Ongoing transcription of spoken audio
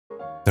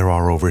there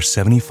are over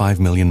 75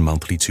 million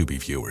monthly Tubi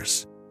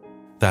viewers.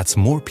 That's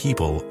more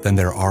people than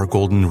there are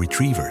golden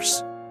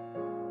retrievers.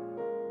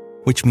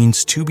 Which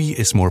means Tubi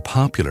is more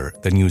popular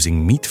than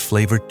using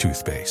meat-flavored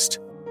toothpaste.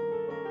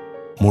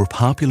 More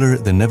popular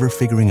than never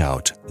figuring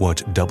out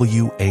what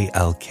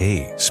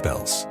WALK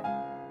spells.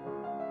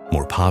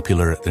 More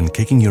popular than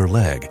kicking your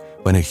leg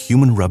when a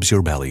human rubs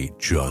your belly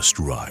just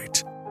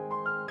right.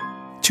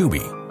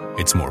 Tubi,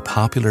 it's more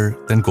popular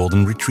than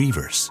golden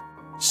retrievers.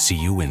 See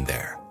you in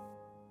there.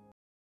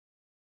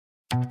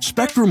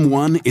 Spectrum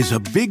One is a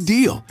big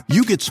deal.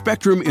 You get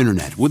Spectrum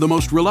Internet with the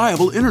most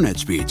reliable internet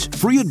speeds,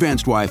 free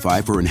advanced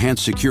Wi-Fi for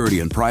enhanced security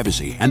and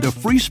privacy, and a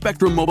free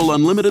Spectrum Mobile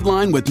Unlimited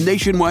line with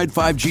nationwide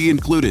 5G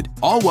included,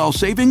 all while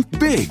saving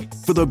big.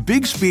 For the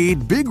big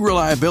speed, big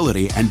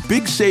reliability, and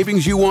big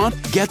savings you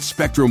want, get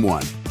Spectrum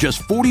One.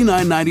 Just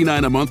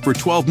 $49.99 a month for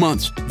 12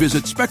 months.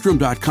 Visit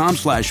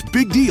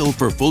spectrum.com/big deal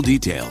for full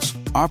details.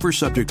 Offer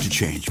subject to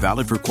change.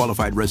 Valid for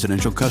qualified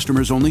residential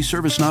customers only.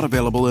 Service not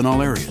available in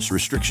all areas.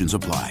 Restrictions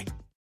apply.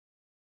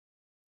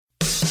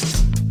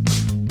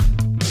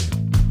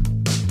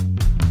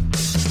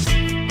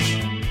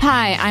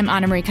 Hi, I'm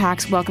Anna Marie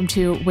Cox. Welcome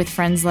to With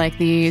Friends Like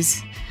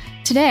These.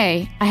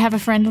 Today, I have a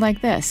friend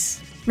like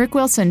this. Rick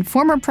Wilson,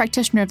 former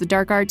practitioner of the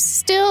dark arts,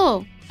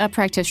 still a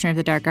practitioner of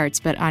the dark arts,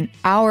 but on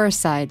our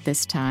side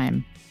this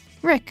time.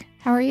 Rick,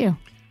 how are you?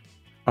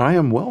 I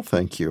am well,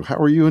 thank you. How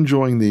are you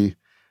enjoying the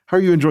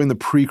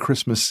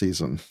pre-Christmas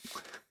season?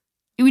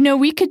 You know,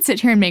 we could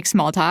sit here and make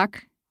small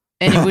talk,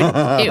 and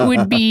it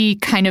would be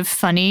kind of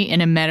funny in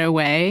a meta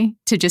way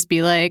to just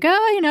be like,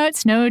 oh, you know, it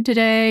snowed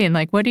today, and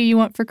like, what do you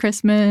want for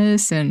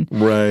Christmas? And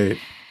right.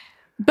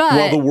 But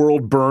while the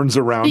world burns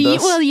around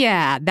us. Well,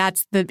 yeah,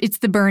 it's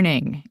the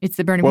burning. It's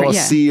the burning. While a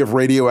sea of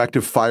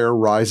radioactive fire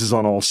rises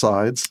on all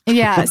sides.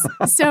 Yes.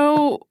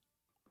 So,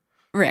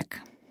 Rick,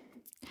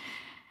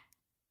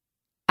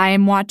 I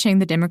am watching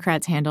the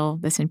Democrats handle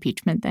this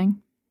impeachment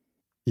thing.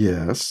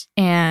 Yes.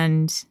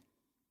 And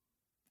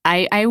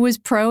I was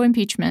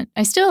pro-impeachment.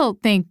 I still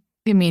think,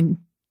 I mean,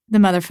 the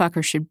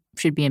motherfucker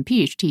should be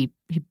impeached. He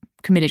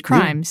committed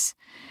crimes.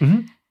 Yeah.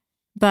 Mm-hmm.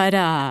 But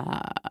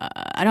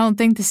I don't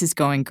think this is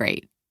going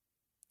great.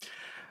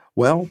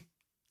 Well,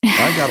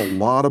 I got a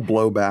lot of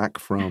blowback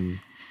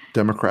from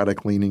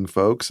Democratic-leaning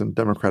folks and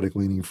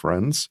Democratic-leaning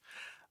friends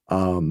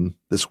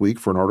this week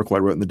for an article I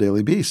wrote in the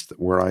Daily Beast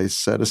where I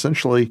said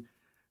essentially,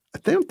 I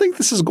don't think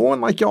this is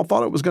going like y'all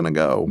thought it was going to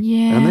go.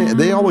 Yeah. And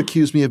they all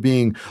accuse me of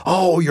being,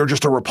 oh, you're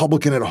just a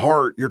Republican at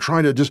heart. You're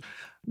trying to just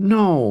 –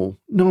 no.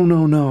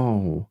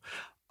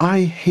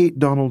 I hate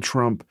Donald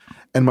Trump,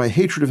 and my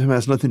hatred of him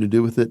has nothing to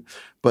do with it.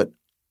 But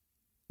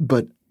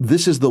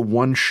this is the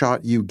one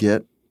shot you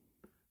get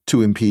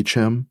to impeach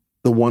him,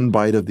 the one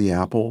bite of the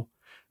apple.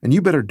 And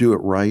you better do it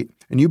right.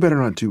 And you better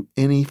not do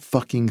any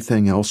fucking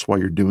thing else while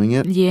you're doing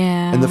it.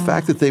 Yeah. And the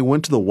fact that they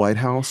went to the White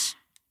House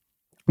 –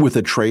 with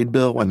a trade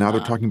bill, and now they're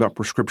talking about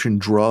prescription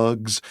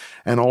drugs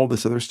and all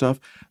this other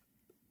stuff.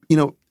 You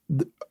know,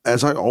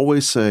 as I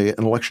always say,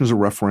 an election is a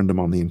referendum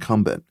on the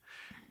incumbent.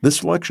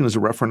 This election is a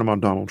referendum on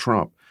Donald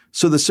Trump.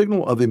 So the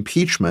signal of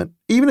impeachment,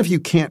 even if you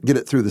can't get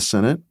it through the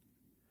Senate,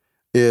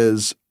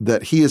 is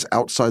that he is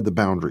outside the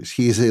boundaries.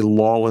 He is a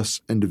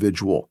lawless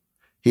individual.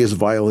 He has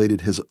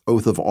violated his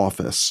oath of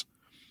office.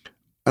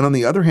 And on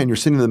the other hand, you're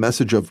sending the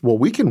message of, well,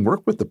 we can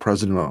work with the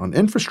president on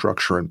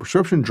infrastructure and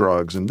prescription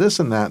drugs and this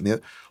and that and the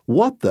other.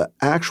 What the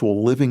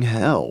actual living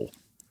hell?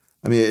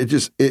 I mean,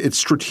 it's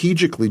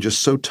strategically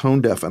just so tone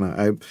deaf, and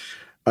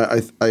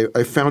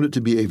I found it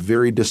to be a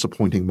very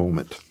disappointing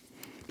moment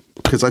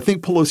because I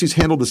think Pelosi's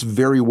handled this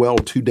very well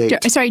to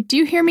date. Sorry, do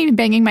you hear me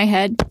banging my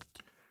head?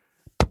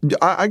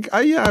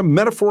 Yeah,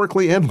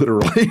 metaphorically and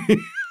literally.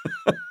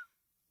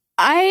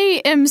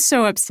 I am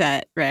so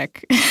upset,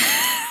 Rick.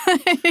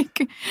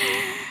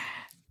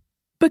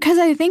 Because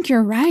I think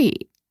you're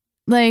right.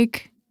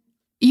 Like,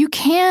 you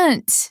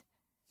can't.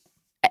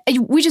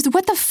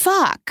 What the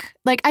fuck?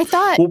 Like, I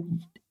thought. Well,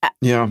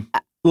 yeah.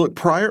 Look,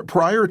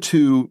 prior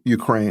to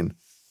Ukraine,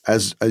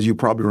 as you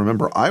probably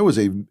remember, I was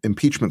a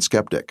impeachment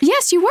skeptic.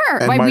 Yes, you were.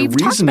 And we've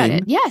talked about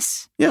it.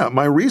 Yes. Yeah,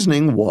 my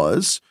reasoning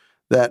was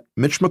that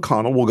Mitch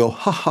McConnell will go,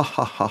 ha, ha,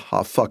 ha, ha,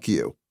 ha, fuck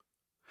you.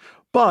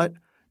 But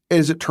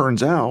as it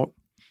turns out,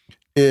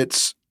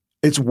 it's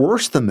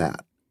worse than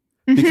that.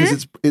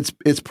 Because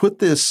it's put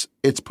this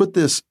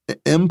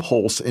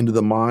impulse into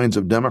the minds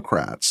of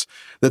Democrats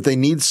that they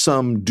need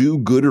some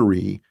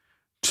do-goodery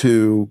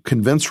to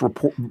convince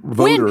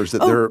voters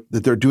that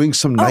they're doing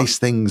some nice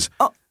things,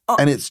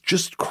 and it's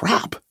just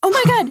crap. Oh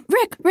my God,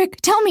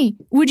 Rick, tell me,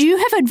 would you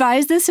have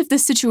advised this if the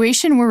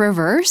situation were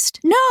reversed?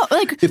 No,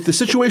 like if the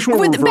situation were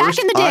reversed, back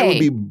in the day, I would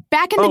be,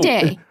 back in the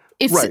day.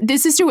 If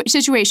this is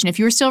situation, if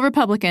you were still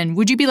Republican,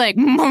 would you be like,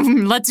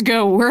 let's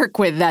go work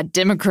with that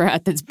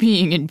Democrat that's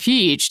being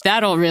impeached?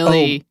 That'll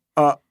really.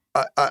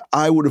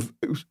 I would have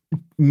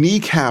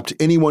kneecapped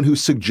anyone who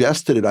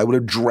suggested it. I would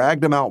have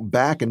dragged him out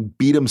back and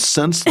beat him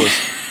senseless.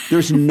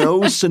 There's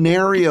no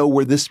scenario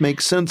where this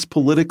makes sense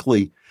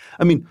politically.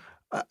 I mean,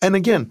 And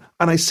again,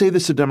 and I say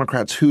this to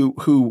Democrats who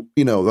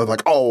they're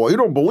like, oh, I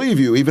don't believe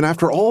you, even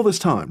after all this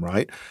time,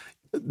 right?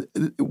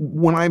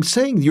 When I'm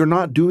saying you're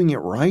not doing it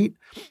right,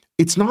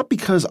 it's not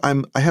because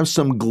I have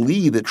some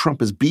glee that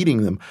Trump is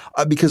beating them,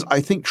 because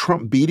I think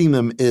Trump beating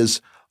them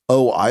is,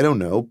 I don't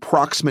know,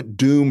 proximate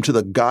doom to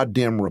the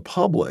goddamn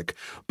republic.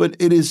 But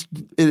it is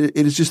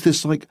just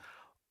this like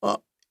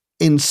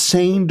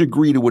insane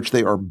degree to which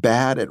they are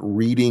bad at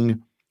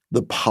reading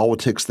the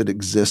politics that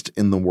exist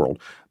in the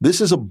world.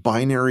 This is a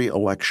binary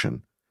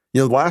election.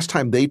 The last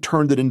time they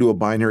turned it into a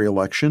binary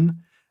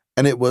election,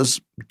 and it was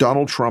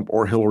Donald Trump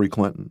or Hillary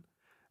Clinton.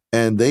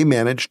 And they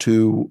managed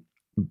to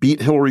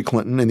beat Hillary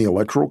Clinton in the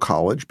Electoral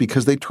College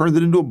because they turned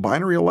it into a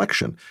binary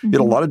election. Mm-hmm. You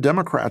had a lot of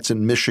Democrats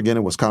in Michigan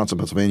and Wisconsin,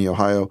 Pennsylvania,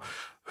 Ohio,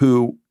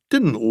 who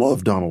didn't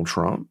love Donald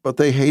Trump, but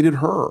they hated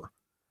her.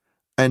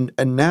 And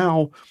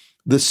now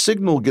the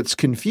signal gets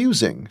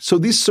confusing. So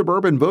these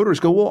suburban voters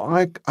go,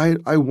 well,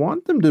 I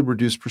want them to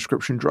reduce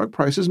prescription drug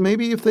prices.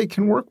 Maybe if they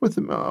can work with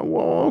them,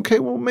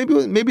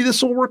 maybe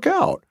this will work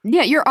out.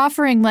 Yeah, you're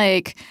offering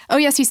like, oh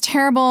yes, he's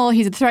terrible,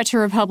 he's a threat to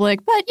the republic,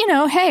 but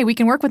hey, we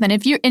can work with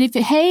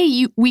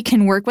him. We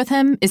can work with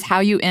him is how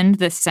you end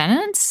the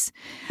sentence.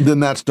 Then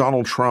that's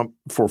Donald Trump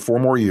for 4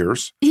 more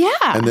years. Yeah,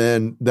 and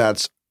then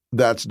that's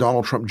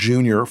Donald Trump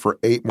Jr. for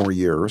 8 more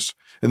years.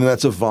 And then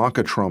that's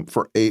Ivanka Trump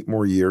for 8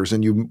 more years.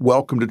 And you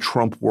welcome to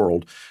Trump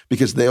world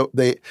because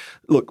they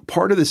look,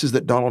 part of this is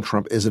that Donald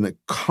Trump is an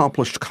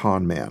accomplished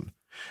con man.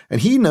 And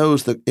he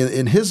knows that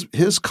in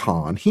his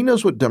con, he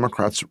knows what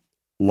Democrats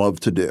love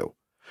to do.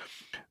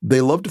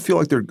 They love to feel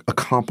like they're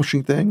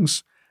accomplishing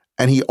things.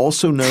 And he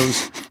also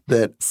knows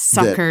that,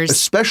 Suckers. that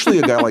especially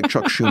a guy like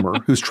Chuck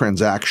Schumer, who's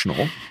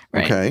transactional,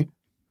 right. Okay,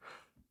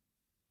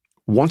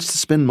 wants to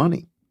spend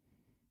money.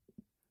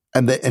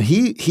 And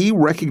he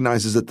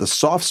recognizes that the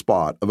soft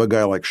spot of a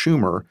guy like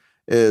Schumer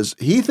is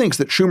he thinks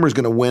that Schumer's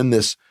going to win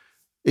this.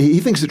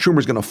 He thinks that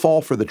Schumer's going to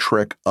fall for the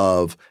trick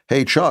of,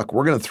 hey, Chuck,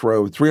 we're going to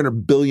throw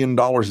 $300 billion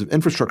of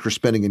infrastructure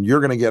spending and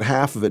you're going to get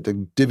half of it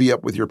to divvy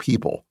up with your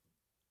people.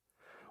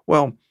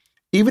 Well,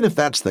 even if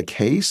that's the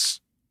case,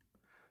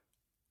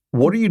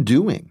 what are you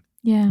doing?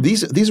 Yeah.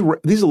 These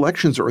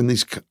elections are in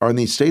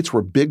these states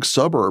where big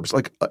suburbs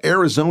like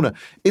Arizona,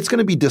 it's going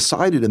to be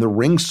decided in the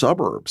ring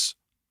suburbs.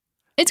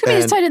 It's going to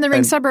be decided in the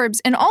ring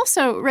suburbs. And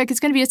also, Rick, it's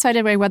going to be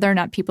decided by whether or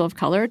not people of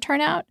color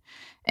turn out.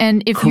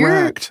 And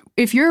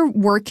if you're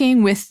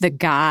working with the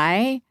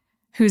guy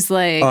who's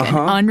like an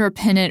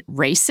unrepentant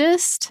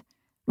racist,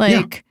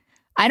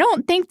 I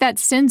don't think that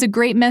sends a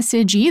great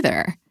message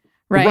either.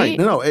 Right?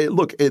 No.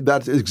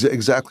 That's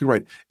exactly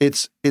right.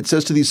 It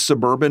says to these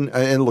suburban,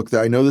 and look,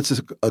 I know this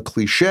is a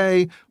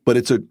cliche,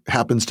 but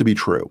happens to be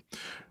true.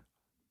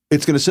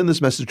 It's going to send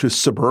this message to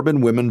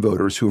suburban women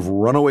voters who've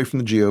run away from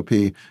the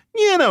GOP.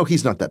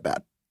 He's not that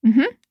bad.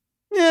 Mm-hmm.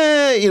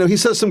 Yeah, he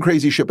says some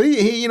crazy shit, but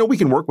we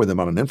can work with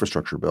him on an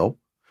infrastructure bill.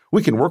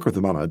 We can work with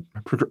him on a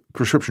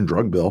prescription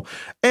drug bill.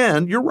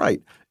 And you're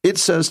right. It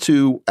says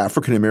to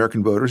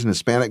African-American voters and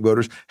Hispanic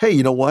voters, hey,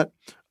 you know what?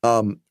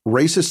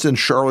 Racists in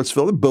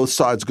Charlottesville, they're both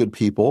sides good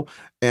people.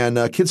 And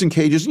kids in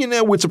cages,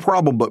 it's a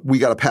problem, but we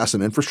got to pass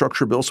an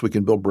infrastructure bill so we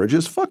can build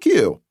bridges. Fuck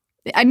you.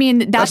 I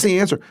mean, that's the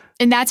answer.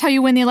 And that's how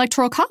you win the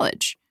Electoral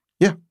College.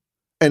 Yeah.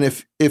 And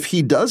if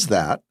he does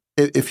that,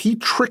 if he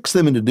tricks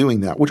them into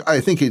doing that, which I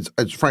think is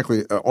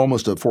frankly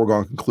almost a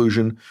foregone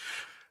conclusion,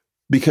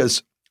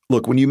 because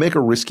look, when you make a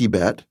risky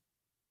bet,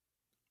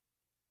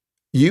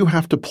 you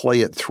have to play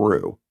it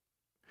through.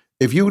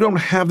 If you don't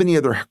have any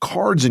other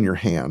cards in your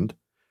hand,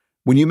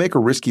 when you make a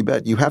risky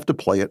bet, you have to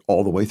play it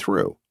all the way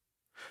through.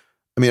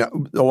 I mean,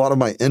 a lot of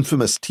my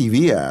infamous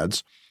TV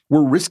ads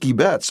were risky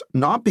bets,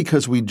 not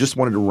because we just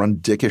wanted to run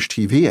dickish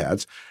TV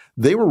ads.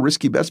 They were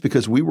risky bets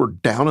because we were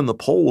down in the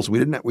polls. We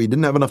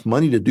didn't have enough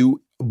money to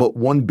do but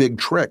one big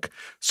trick.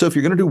 So if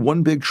you're going to do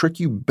one big trick,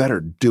 you better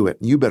do it.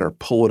 You better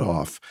pull it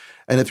off.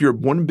 And if your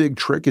one big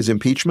trick is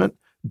impeachment,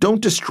 don't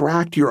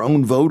distract your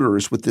own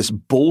voters with this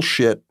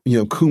bullshit,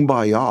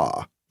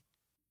 kumbaya.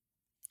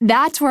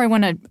 That's where I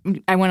want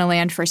to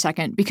land for a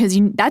second, because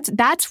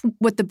that's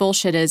what the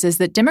bullshit is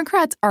that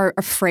Democrats are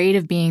afraid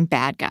of being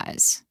bad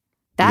guys.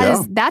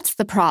 That's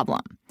the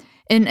problem.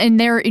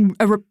 And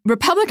a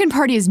Republican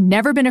Party has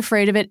never been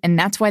afraid of it, and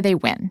that's why they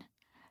win.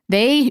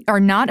 They are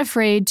not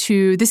afraid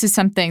to – this is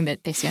something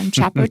that they say on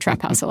Chapo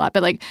Trap House a lot,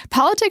 but like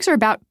politics are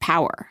about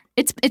power.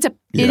 It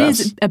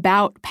is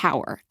about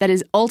power. That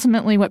is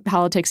ultimately what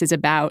politics is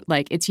about.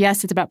 Like it's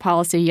about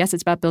policy. Yes,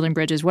 it's about building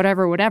bridges,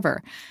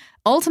 whatever.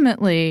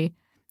 Ultimately,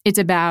 it's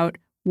about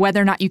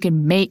whether or not you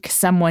can make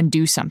someone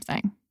do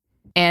something.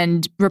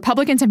 And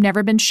Republicans have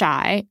never been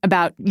shy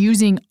about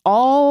using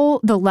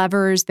all the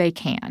levers they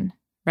can,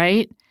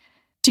 right,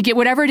 to get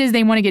whatever it is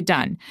they want to get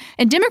done.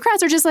 And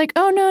Democrats are just like,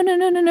 oh,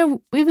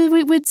 no.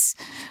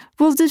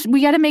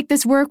 We got to make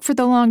this work for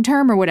the long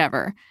term or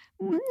whatever.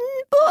 Look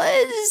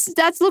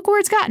where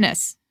it's gotten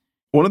us.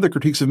 One of the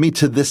critiques of me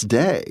to this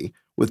day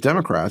with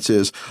Democrats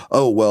is,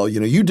 oh, well,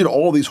 you did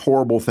all these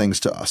horrible things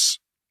to us.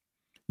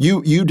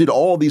 You did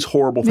all these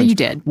horrible things. You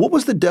did. What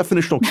was the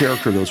definitional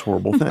character of those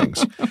horrible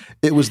things?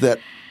 It was that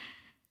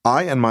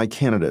I and my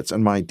candidates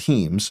and my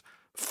teams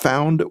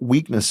found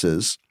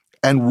weaknesses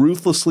and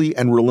ruthlessly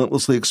and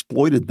relentlessly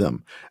exploited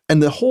them.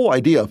 And the whole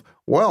idea of,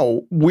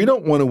 well, we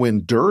don't want to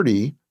win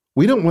dirty.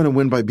 We don't want to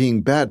win by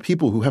being bad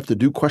people who have to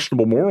do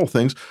questionable moral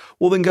things.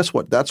 Well, then guess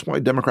what? That's why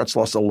Democrats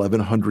lost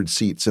 1,100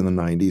 seats in the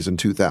 90s and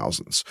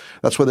 2000s.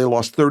 That's why they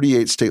lost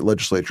 38 state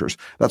legislatures.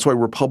 That's why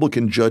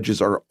Republican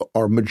judges are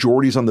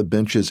majorities on the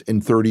benches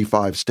in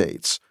 35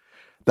 states.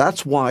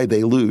 That's why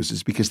they lose,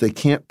 is because they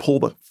can't pull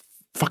the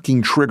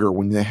fucking trigger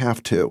when they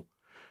have to.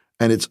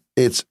 And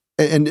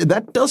and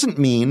that doesn't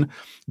mean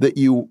that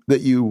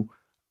you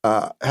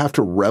have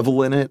to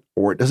revel in it,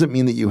 or it doesn't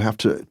mean that you have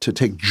to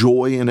take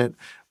joy in it.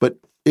 But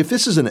if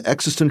this is an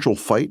existential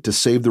fight to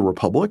save the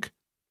republic,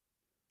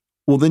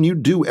 well, then you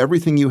do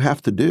everything you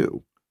have to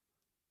do.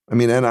 I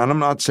mean, and I'm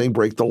not saying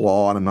break the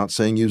law, and I'm not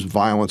saying use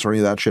violence or any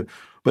of that shit,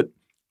 but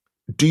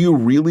do you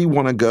really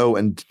want to go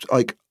and,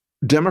 like,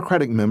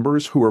 Democratic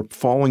members who are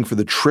falling for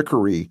the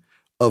trickery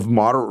of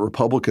moderate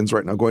Republicans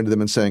right now, going to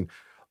them and saying,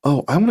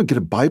 oh, I want to get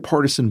a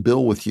bipartisan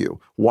bill with you.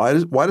 Why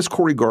does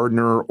Cory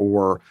Gardner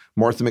or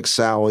Martha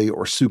McSally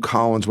or Sue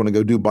Collins want to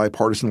go do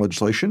bipartisan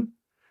legislation?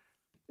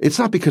 It's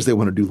not because they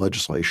want to do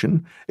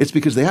legislation. It's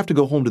because they have to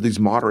go home to these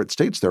moderate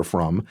states they're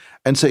from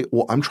and say,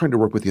 well, I'm trying to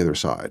work with the other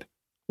side.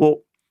 Well,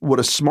 what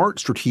a smart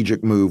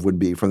strategic move would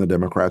be from the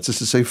Democrats is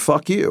to say,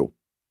 fuck you.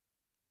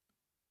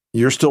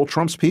 You're still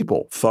Trump's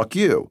people. Fuck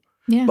you.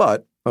 Yeah.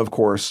 But, of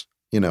course,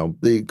 the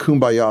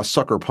kumbaya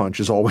sucker punch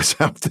is always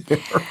out there.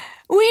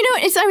 Well,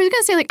 I was going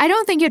to say, like, I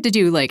don't think you have to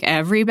do, like,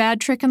 every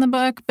bad trick in the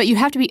book, but you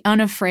have to be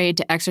unafraid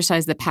to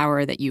exercise the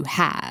power that you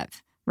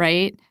have,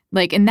 right?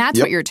 Like, and that's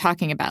what you're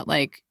talking about.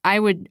 Like, I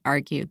would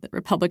argue that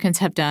Republicans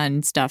have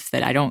done stuff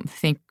that I don't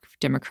think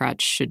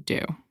Democrats should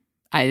do.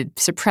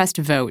 Suppressed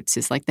votes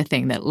is like the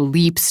thing that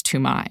leaps to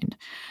mind.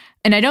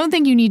 And I don't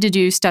think you need to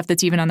do stuff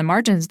that's even on the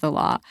margins of the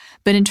law.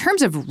 But in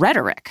terms of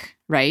rhetoric,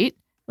 right?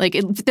 Like,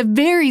 at the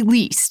very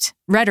least,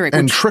 rhetoric.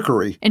 And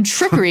trickery. And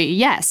trickery,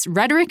 yes.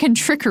 Rhetoric and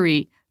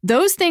trickery,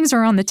 those things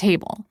are on the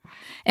table.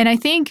 And I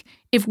think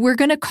if we're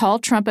going to call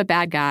Trump a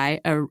bad guy,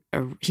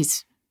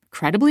 he's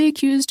credibly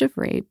accused of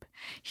rape.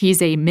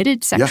 He's a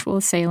admitted sexual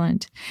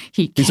assailant.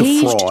 He's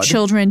caged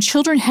children.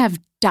 Children have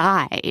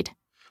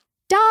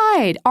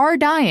are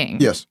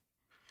dying. Yes.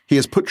 He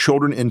has put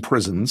children in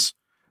prisons.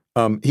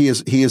 He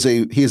is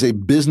a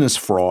business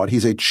fraud.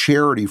 He's a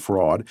charity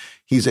fraud.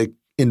 He's an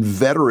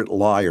inveterate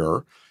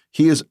liar.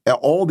 He is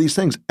all these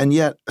things. And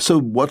yet, so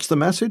what's the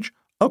message?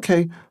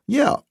 Okay,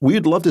 yeah,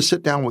 we'd love to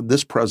sit down with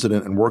this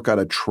president and work out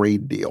a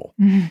trade deal.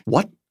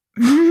 What?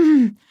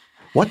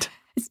 What?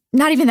 It's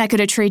not even that good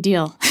a trade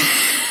deal.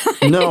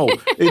 No,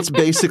 it's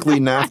basically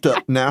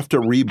NAFTA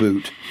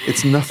reboot.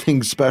 It's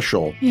nothing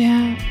special.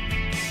 Yeah.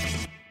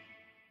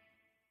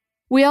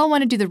 We all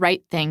want to do the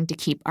right thing to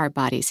keep our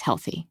bodies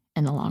healthy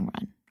in the long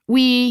run.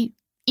 We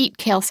eat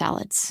kale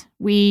salads.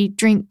 We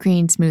drink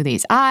green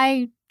smoothies.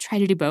 I try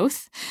to do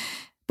both.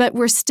 But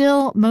we're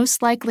still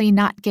most likely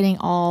not getting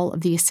all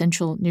of the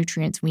essential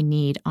nutrients we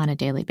need on a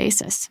daily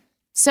basis.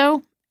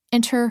 So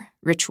enter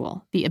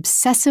Ritual, the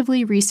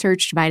obsessively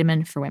researched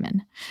vitamin for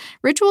women.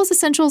 Ritual's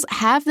essentials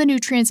have the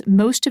nutrients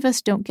most of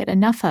us don't get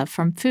enough of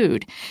from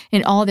food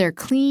in all their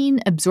clean,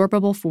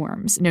 absorbable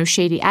forms. No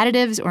shady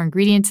additives or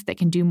ingredients that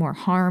can do more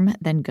harm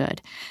than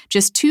good.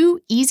 Just 2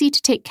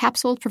 easy-to-take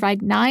capsules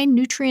provide 9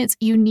 nutrients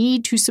you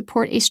need to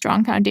support a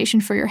strong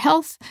foundation for your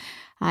health.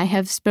 I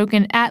have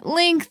spoken at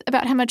length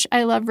about how much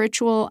I love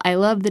Ritual. I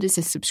love that it's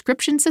a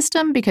subscription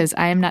system because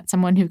I am not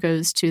someone who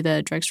goes to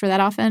the drugstore that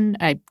often.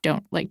 I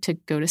don't like to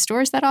go to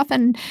stores that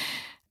often.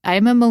 I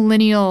am a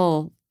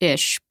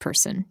millennial-ish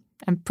person.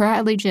 I'm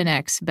proudly Gen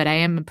X, but I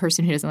am a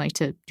person who doesn't like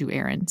to do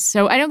errands.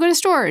 So I don't go to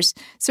stores.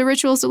 So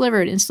Ritual is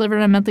delivered. It's delivered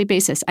on a monthly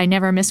basis. I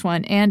never miss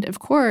one. And of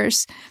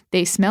course,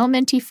 they smell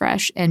minty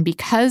fresh. And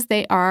because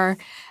they are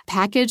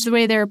packaged the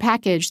way they're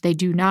packaged, they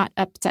do not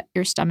upset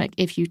your stomach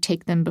if you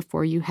take them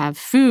before you have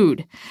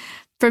food.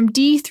 From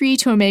D3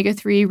 to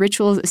omega-3,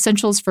 Ritual's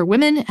Essentials for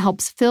Women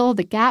helps fill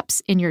the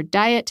gaps in your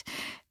diet.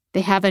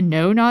 They have a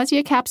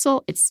no-nausea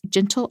capsule. It's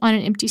gentle on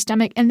an empty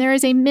stomach. And there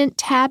is a mint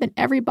tab in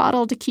every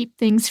bottle to keep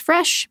things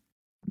fresh.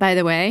 By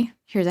the way,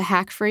 here's a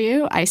hack for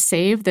you. I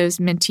save those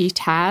minty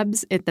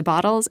tabs at the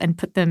bottles and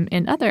put them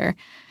in other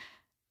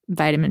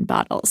vitamin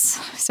bottles.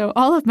 So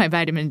all of my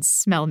vitamins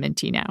smell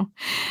minty now.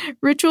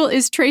 Ritual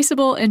is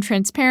traceable and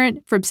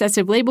transparent. For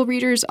obsessive label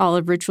readers, all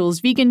of Ritual's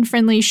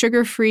vegan-friendly,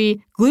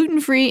 sugar-free,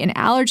 gluten-free, and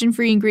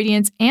allergen-free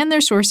ingredients and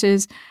their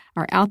sources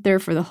are out there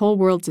for the whole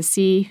world to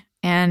see.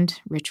 And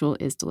Ritual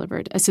is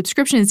delivered. A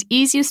subscription is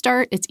easy to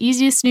start. It's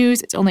easy to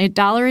snooze. It's only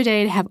 $1 a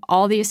day to have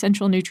all the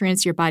essential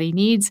nutrients your body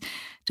needs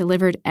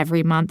delivered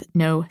every month,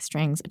 no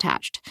strings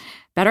attached.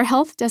 Better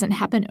health doesn't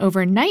happen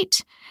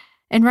overnight.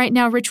 And right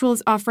now, Ritual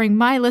is offering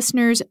my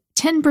listeners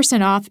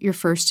 10% off your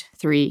first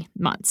 3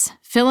 months.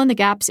 Fill in the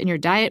gaps in your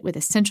diet with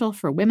Essential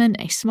for Women,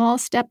 a small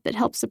step that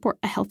helps support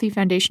a healthy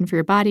foundation for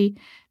your body.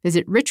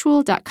 Visit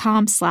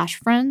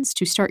ritual.com/friends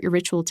to start your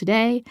Ritual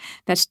today.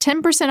 That's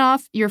 10%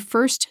 off your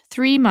first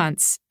 3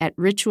 months at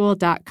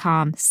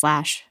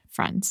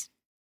ritual.com/friends.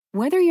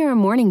 Whether you're a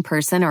morning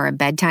person or a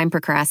bedtime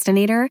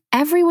procrastinator,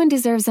 everyone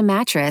deserves a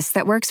mattress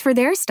that works for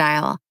their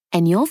style.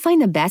 And you'll find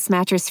the best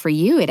mattress for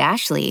you at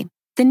Ashley.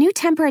 The new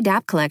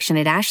Temper-Adapt collection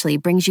at Ashley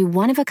brings you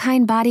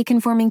one-of-a-kind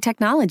body-conforming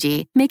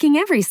technology, making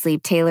every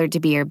sleep tailored to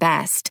be your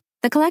best.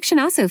 The collection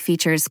also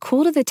features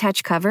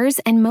cool-to-the-touch covers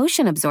and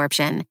motion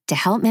absorption to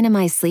help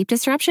minimize sleep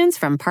disruptions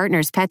from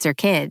partners, pets, or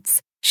kids.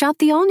 Shop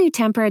the all-new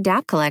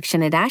Temper-Adapt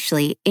collection at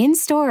Ashley,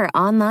 in-store or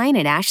online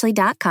at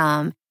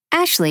ashley.com.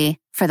 Ashley,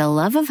 for the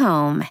love of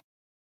home.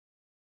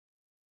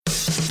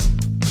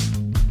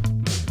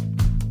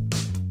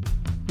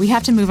 We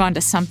have to move on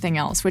to something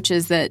else, which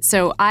is that,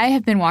 so I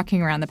have been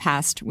walking around the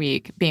past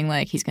week being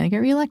like, he's going to get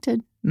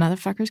reelected.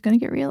 Motherfucker's going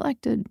to get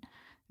reelected.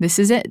 This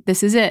is it.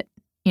 This is it.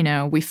 You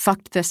know, we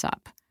fucked this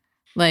up.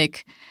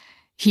 Like,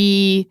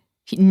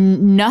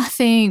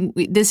 nothing,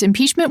 this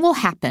impeachment will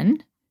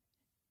happen.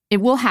 It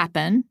will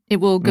happen. It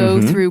will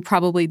go through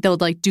probably, they'll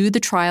like do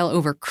the trial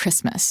over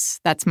Christmas.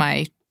 That's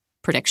my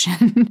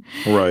prediction.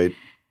 Right.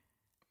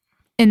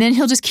 And then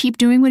he'll just keep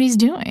doing what he's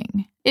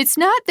doing. It's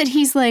not that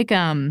he's like,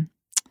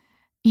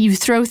 you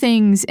throw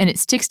things and it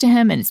sticks to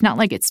him and it's not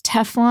like it's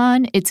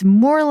Teflon. It's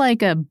more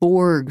like a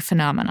Borg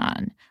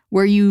phenomenon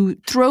where you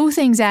throw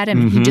things at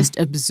him and he just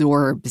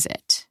absorbs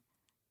it,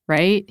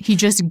 right? He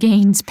just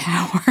gains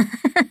power.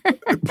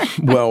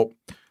 Well,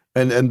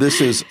 and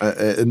this is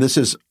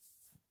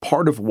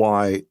part of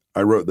why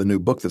I wrote the new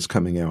book that's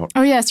coming out.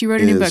 Oh, yes. You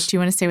wrote a new book. Do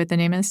you want to say what the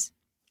name is?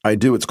 I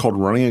do. It's called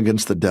Running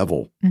Against the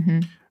Devil.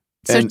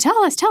 So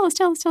tell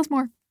us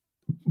more.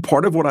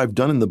 Part of what I've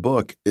done in the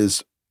book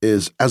is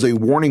as a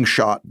warning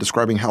shot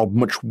describing how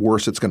much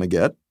worse it's going to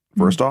get,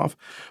 first off.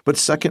 But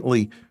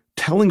secondly,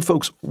 telling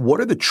folks what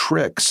are the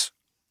tricks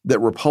that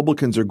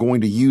Republicans are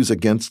going to use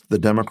against the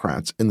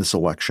Democrats in this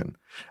election.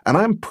 And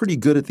I'm pretty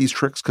good at these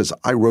tricks because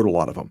I wrote a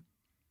lot of them.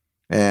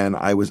 And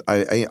I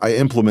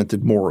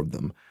implemented more of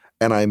them.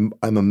 And I'm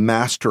a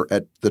master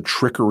at the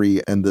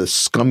trickery and the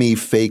scummy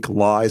fake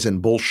lies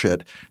and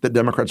bullshit that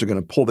Democrats are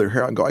going to pull their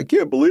hair out and go, I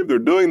can't believe they're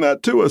doing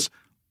that to us.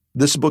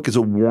 This book is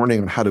a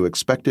warning on how to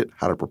expect it,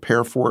 how to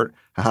prepare for it,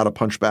 how to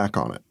punch back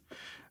on it.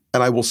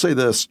 And I will say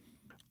this,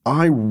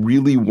 I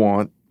really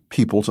want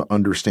people to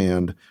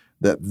understand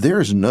that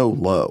there's no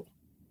low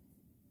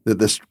that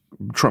this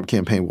Trump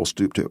campaign will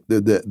stoop to,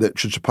 that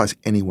should surprise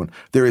anyone.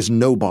 There is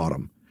no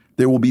bottom.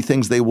 There will be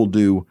things they will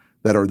do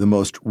that are the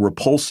most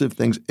repulsive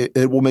things.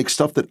 It will make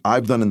stuff that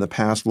I've done in the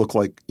past look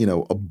like, you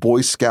know, a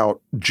Boy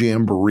Scout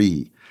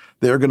jamboree.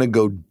 They're going to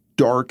go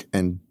dark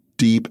and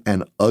deep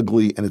and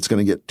ugly, and it's going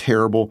to get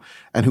terrible.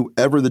 And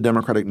whoever the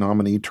Democratic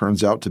nominee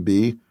turns out to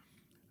be,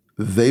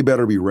 they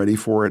better be ready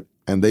for it,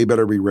 and they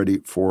better be ready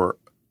for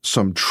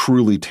some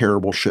truly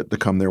terrible shit to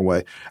come their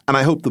way. And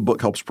I hope the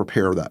book helps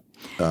prepare that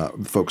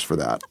folks for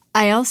that.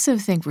 I also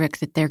think, Rick,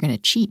 that they're going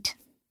to cheat.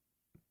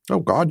 Oh,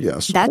 God,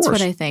 yes. That's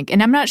what I think.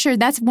 And I'm not sure.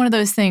 That's one of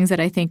those things that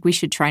I think we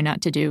should try not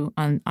to do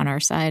on our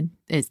side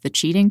is the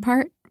cheating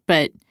part.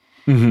 But,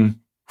 there's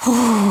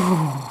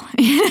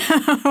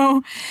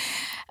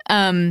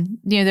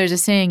a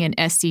saying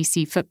in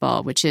SEC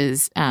football, which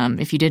is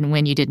if you didn't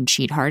win, you didn't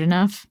cheat hard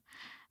enough.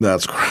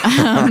 That's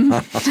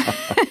correct.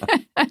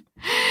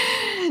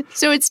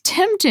 So it's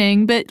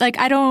tempting, but like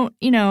I don't,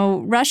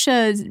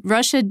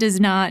 Russia does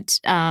not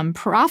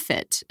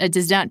profit. It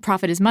does not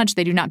profit as much.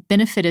 They do not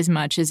benefit as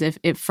much as if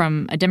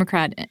from a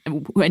Democrat,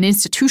 an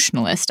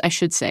institutionalist, I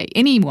should say,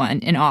 anyone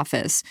in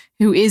office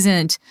who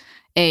isn't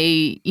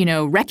a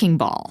wrecking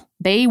ball.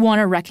 They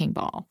want a wrecking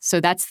ball. So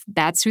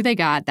that's who they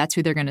got. That's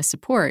who they're going to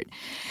support.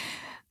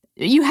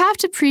 You have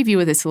to preview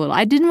with this a little.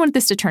 I didn't want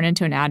this to turn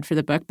into an ad for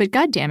the book, but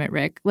God damn it,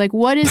 Rick! Like,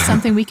 what is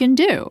something we can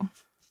do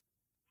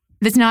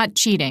that's not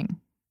cheating?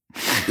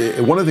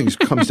 One of the things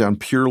comes down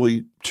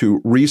purely to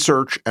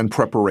research and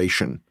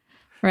preparation.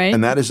 Right.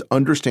 And that is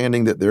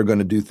understanding that they're going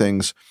to do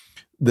things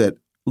that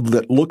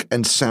look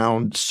and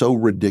sound so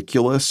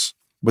ridiculous,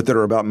 but that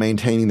are about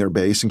maintaining their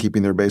base and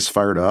keeping their base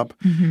fired up.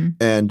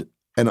 And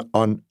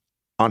on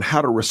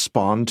how to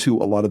respond to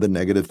a lot of the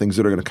negative things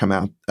that are going to come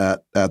out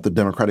at the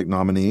Democratic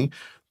nominee.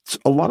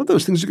 A lot of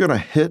those things are going to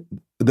hit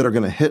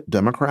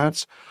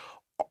Democrats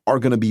are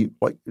going to be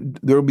like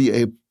there will be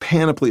a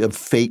panoply of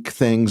fake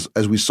things,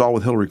 as we saw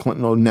with Hillary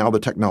Clinton. Oh, now the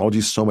technology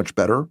is so much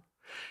better.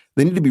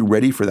 They need to be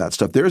ready for that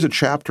stuff. There is a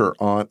chapter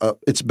on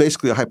it's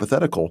basically a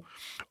hypothetical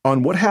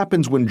on what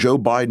happens when Joe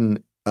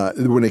Biden,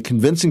 when a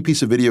convincing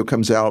piece of video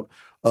comes out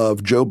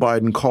of Joe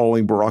Biden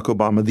calling Barack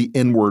Obama the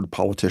N-word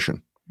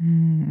politician.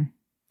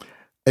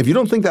 If you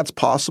don't think that's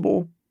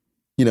possible,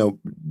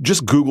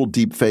 just Google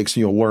deep fakes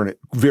and you'll learn it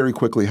very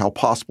quickly how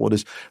possible it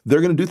is.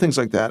 They're going to do things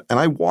like that. And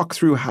I walk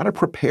through how to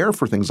prepare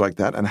for things like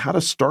that and how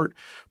to start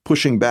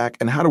pushing back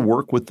and how to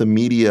work with the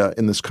media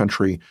in this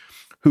country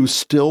who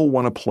still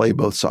want to play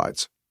both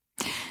sides.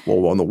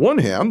 Well, on the one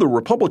hand, the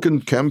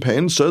Republican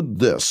campaign said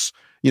this,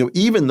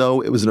 even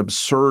though it was an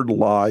absurd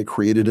lie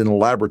created in a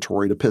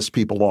laboratory to piss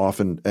people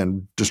off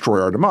and destroy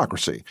our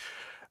democracy.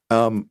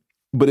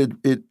 But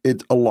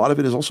a lot of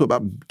it is also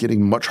about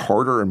getting much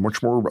harder and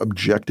much more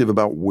objective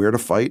about where to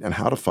fight and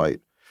how to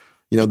fight.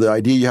 The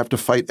idea you have to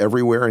fight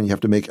everywhere and you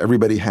have to make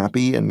everybody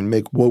happy and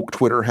make woke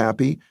Twitter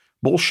happy,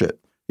 bullshit.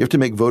 You have to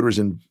make voters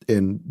in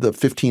the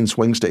 15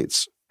 swing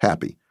states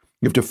happy.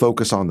 You have to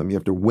focus on them. You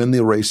have to win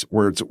the race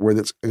where it's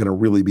going to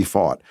really be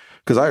fought.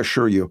 Because I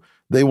assure you,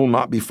 they will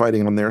not be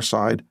fighting on their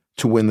side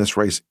to win this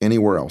race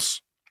anywhere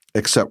else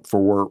except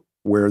for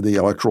where the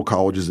Electoral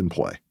College is in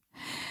play.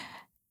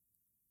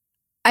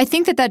 I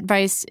think that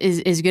advice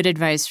is good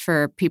advice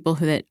for people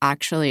that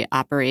actually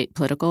operate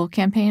political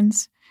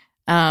campaigns.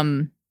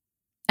 I'm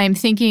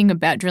thinking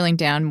about drilling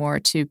down more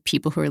to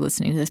people who are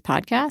listening to this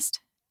podcast.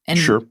 And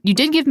sure. You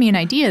did give me an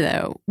idea,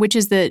 though, which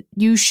is that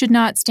you should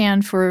not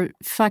stand for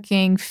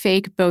fucking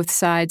fake both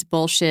sides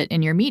bullshit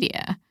in your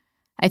media.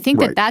 I think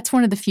that that's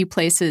one of the few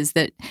places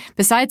that,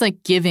 besides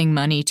like giving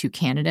money to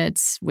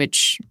candidates,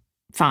 which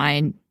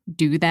fine,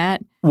 do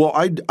that. Well,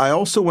 I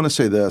also want to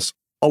say this.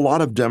 A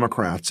lot of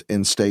Democrats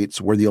in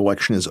states where the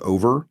election is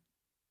over,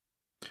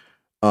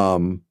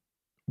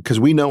 because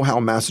we know how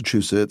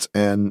Massachusetts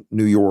and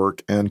New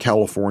York and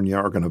California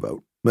are going to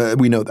vote.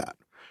 We know that.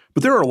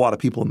 But there are a lot of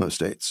people in those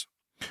states.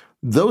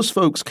 Those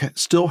folks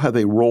still have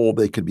a role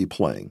they could be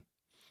playing.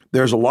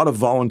 There's a lot of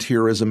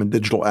volunteerism and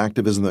digital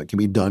activism that can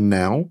be done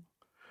now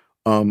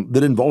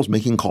that involves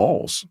making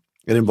calls.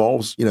 It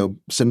involves,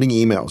 sending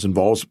emails,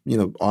 involves,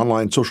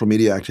 online social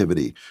media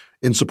activity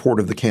in support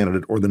of the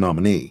candidate or the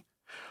nominee.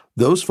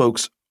 Those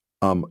folks,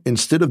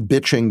 instead of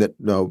bitching that,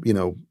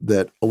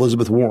 that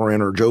Elizabeth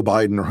Warren or Joe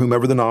Biden or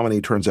whomever the nominee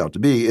turns out to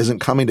be isn't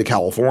coming to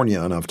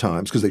California enough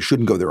times because they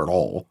shouldn't go there at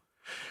all,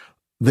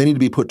 they need to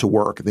be put to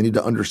work. They need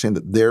to understand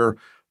that their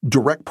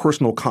direct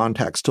personal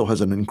contact still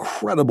has an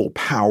incredible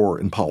power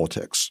in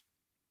politics.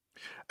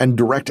 And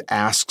direct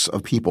asks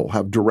of people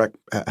have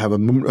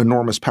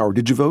enormous power.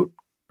 Did you vote?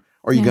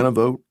 Are you going to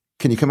vote?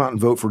 Can you come out and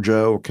vote for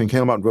Joe? Can you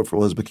come out and vote for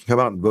Elizabeth? Can you come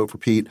out and vote for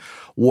Pete?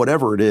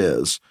 Whatever it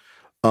is.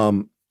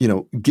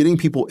 Getting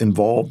people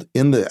involved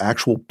in the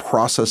actual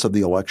process of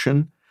the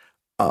election,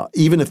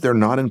 even if they're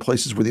not in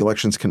places where the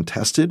election's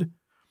contested.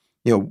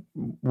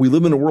 We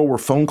live in a world where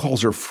phone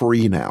calls are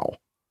free now.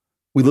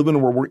 We live in a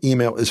world where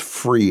email is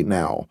free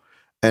now.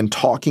 And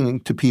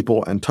talking to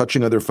people and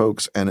touching other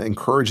folks and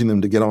encouraging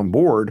them to get on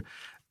board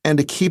and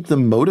to keep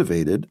them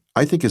motivated,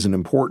 I think is an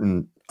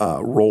important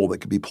role that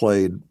could be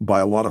played by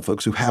a lot of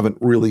folks who haven't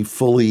really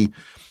fully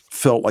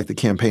felt like the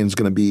campaign is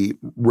going to be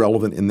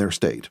relevant in their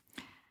state.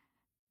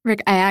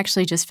 Rick, I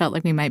actually just felt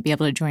like we might be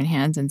able to join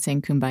hands and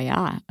sing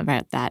Kumbaya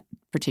about that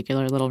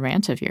particular little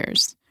rant of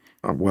yours.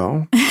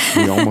 Well,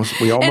 we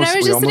almost and I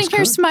was just sitting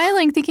here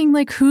smiling, thinking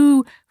like,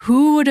 who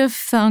would have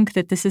thunk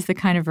that this is the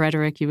kind of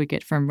rhetoric you would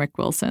get from Rick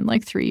Wilson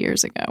like 3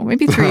 years ago,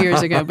 maybe 3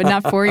 years ago, but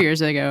not 4 years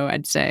ago,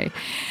 I'd say.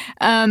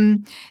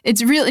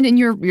 It's real, and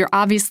you're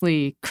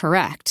obviously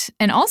correct.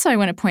 And also, I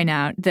want to point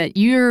out that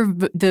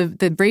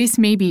the race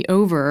may be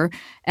over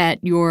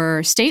at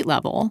your state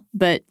level,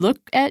 but look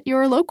at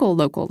your local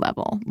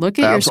level. Look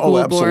at your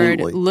school board.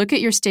 Look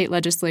at your state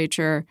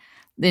legislature.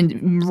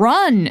 Then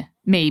run,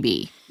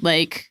 maybe.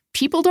 Like,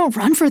 people don't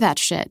run for that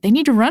shit. They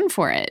need to run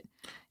for it.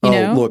 You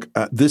know? Look,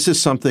 this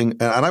is something,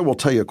 and I will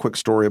tell you a quick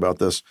story about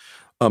this.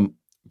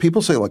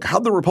 People say, like,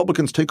 how'd the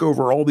Republicans take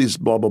over all these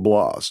blah, blah,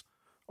 blahs,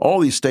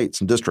 all these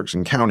states and districts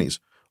and counties?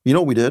 You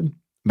know what we did?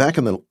 Back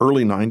in the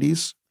early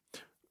 90s,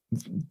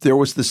 there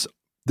was this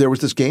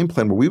game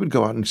plan where we would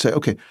go out and say,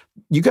 okay,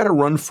 you got to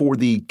run for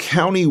the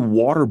county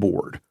water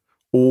board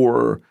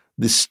or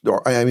this,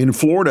 in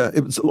Florida,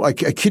 it was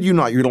like, I kid you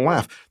not, you're going to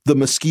laugh, the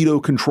mosquito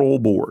control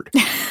board.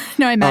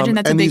 No, I imagine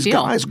that's a big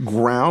deal. And these guys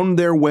ground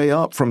their way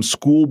up from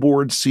school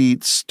board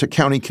seats to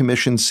county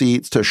commission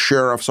seats to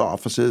sheriff's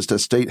offices to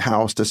state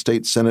house to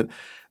state senate.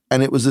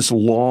 And it was this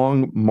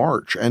long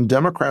march. And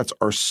Democrats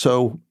are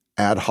so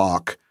ad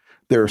hoc.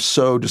 They're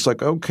so just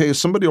like, okay,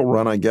 somebody will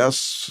run, I guess.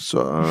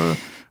 So,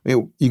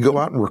 you go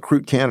out and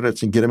recruit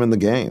candidates and get them in the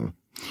game.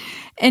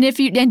 And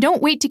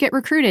don't wait to get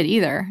recruited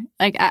either.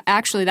 Like,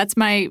 actually, that's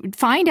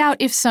find out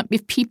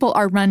if people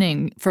are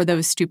running for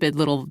those stupid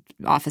little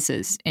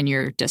offices in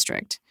your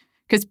district.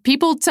 Because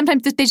people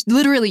sometimes they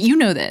literally,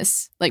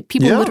 this, like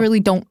people literally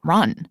don't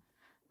run.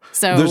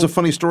 So there's a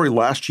funny story.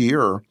 Last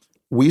year,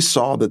 we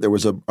saw that there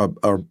was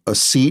a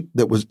seat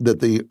that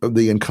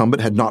the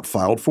incumbent had not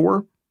filed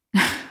for,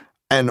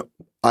 and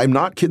I'm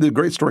not kidding. A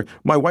great story.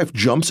 My wife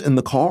jumps in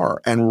the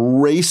car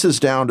and races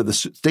down to the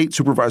state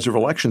supervisor of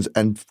elections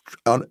and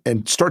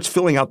starts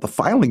filling out the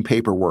filing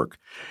paperwork.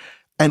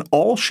 And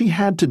all she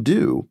had to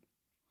do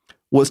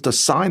was to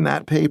sign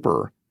that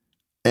paper,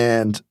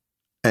 and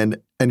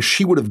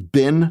she would have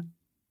been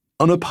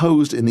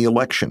unopposed in the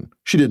election.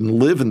 She didn't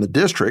live in the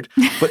district,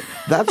 but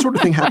that sort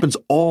of thing happens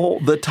all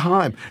the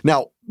time.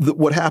 Now,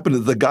 what happened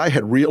is the guy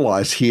had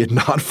realized he had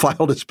not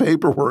filed his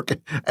paperwork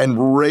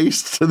and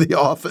raced to the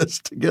office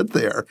to get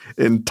there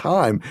in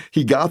time.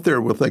 He got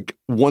there with like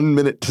 1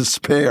 minute to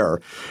spare.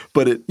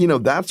 But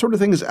that sort of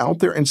thing is out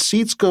there, and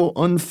seats go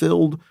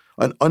unfilled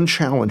and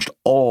unchallenged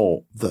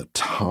all the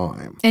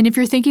time. And if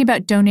you're thinking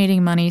about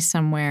donating money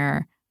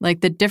somewhere,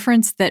 like the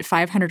difference that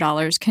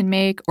 $500 can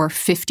make, or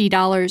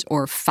 $50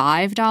 or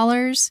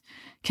 $5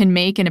 can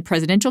make in a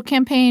presidential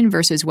campaign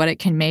versus what it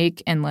can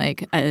make in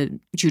like a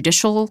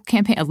judicial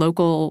campaign, a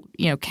local,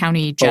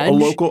 county judge.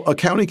 A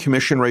county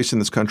commission race in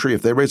this country,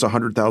 if they raise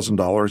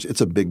 $100,000,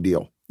 it's a big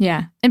deal.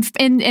 Yeah. And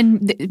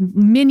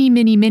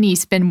many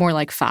spend more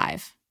like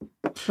 $5.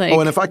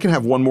 And if I can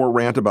have one more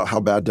rant about how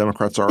bad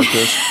Democrats are at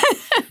this.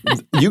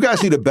 You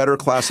guys need a better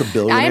class of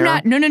billionaire. I am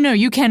not. No,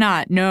 you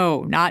cannot.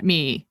 No, not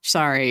me.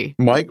 Sorry.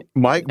 Mike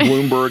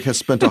Bloomberg has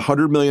spent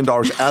 $100 million.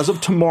 As of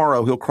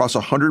tomorrow, he'll cross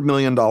 $100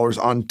 million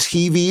on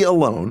TV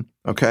alone.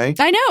 Okay?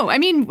 I know. I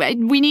mean,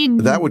 we need.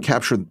 That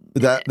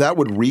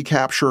would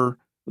recapture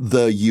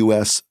the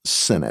U.S.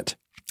 Senate.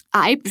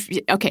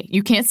 Okay,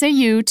 you can't say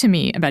you to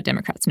me about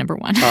Democrats, number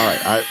one. All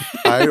right.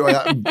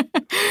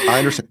 I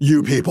understand.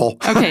 You people.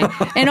 Okay.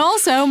 And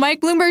also, Mike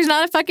Bloomberg's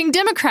not a fucking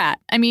Democrat.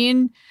 I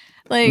mean,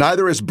 like.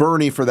 Neither is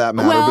Bernie for that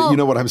matter, but you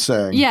know what I'm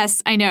saying.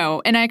 Yes, I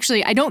know. And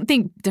actually, I don't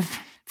think.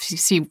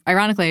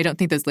 Ironically, I don't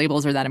think those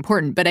labels are that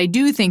important, but I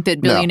do think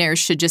that billionaires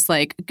should just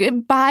like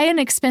buy an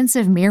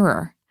expensive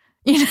mirror.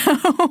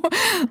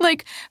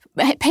 Like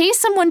pay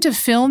someone to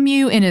film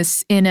you in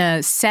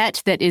a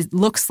set that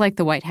looks like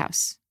the White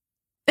House.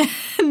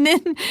 And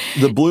then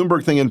the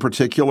Bloomberg thing in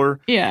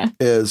particular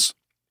is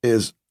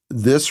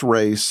this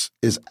race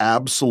is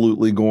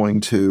absolutely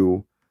going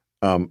to,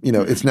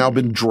 it's now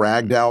been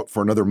dragged out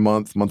for another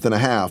month and a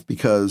half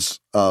because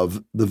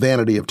of the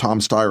vanity of Tom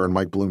Steyer and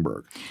Mike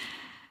Bloomberg.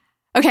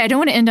 Okay, I don't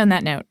want to end on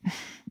that note.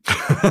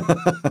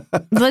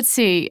 Let's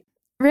see.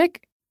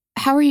 Rick,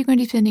 how are you going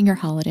to be spending your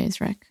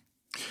holidays, Rick?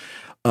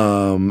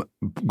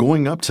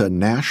 Going up to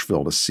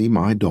Nashville to see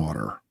my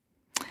daughter.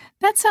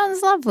 That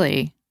sounds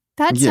lovely.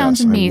 That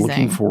sounds amazing. I'm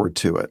looking forward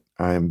to it.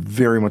 I am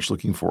very much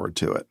looking forward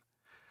to it.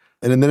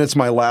 And then it's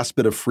my last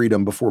bit of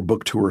freedom before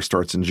book tour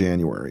starts in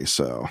January.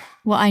 So,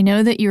 well, I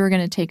know that you are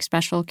going to take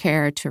special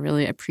care to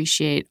really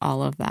appreciate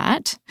all of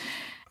that.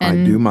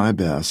 And I do my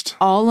best.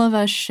 All of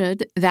us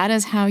should. That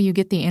is how you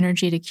get the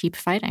energy to keep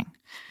fighting.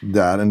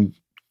 That and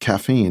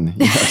caffeine,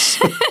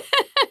 yes.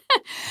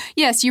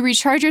 Yes, you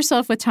recharge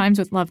yourself with times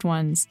with loved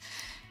ones.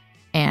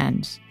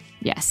 And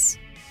yes,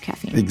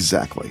 caffeine.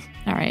 Exactly.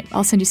 All right,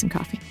 I'll send you some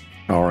coffee.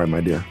 All right,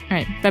 my dear. All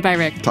right, bye-bye,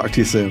 Rick. Talk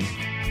to you soon.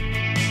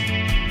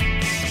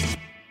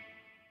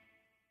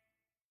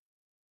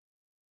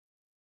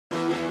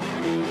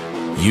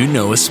 You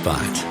know a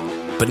spot,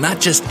 but not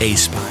just a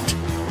spot.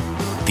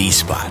 The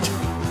spot.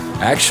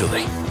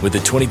 Actually, with the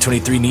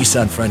 2023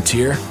 Nissan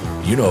Frontier,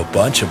 you know a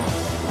bunch of them.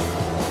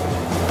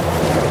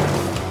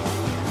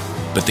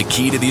 But the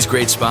key to these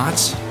great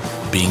spots?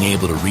 Being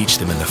able to reach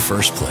them in the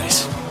first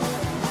place.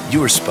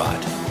 Your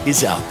spot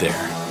is out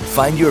there.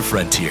 Find your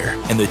Frontier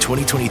in the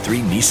 2023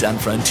 Nissan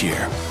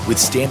Frontier with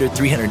standard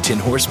 310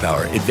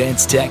 horsepower,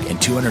 advanced tech,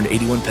 and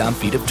 281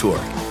 pound-feet of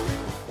torque.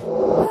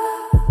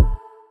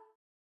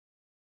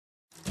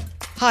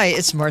 Hi,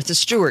 it's Martha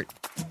Stewart.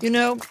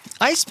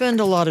 I spend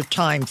a lot of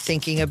time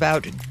thinking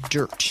about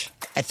dirt.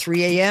 At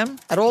 3 a.m.,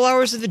 at all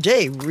hours of the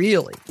day,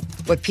 really.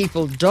 What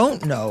people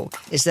don't know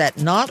is that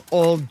not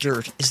all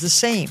dirt is the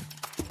same.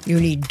 You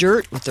need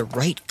dirt with the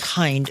right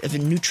kind of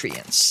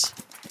nutrients.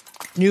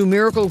 New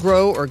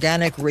Miracle-Gro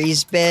organic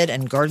raised bed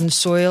and garden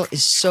soil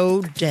is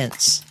so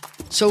dense,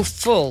 so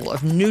full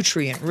of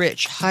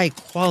nutrient-rich,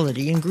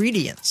 high-quality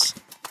ingredients.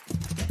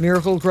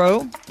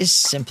 Miracle-Gro is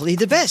simply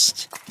the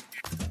best.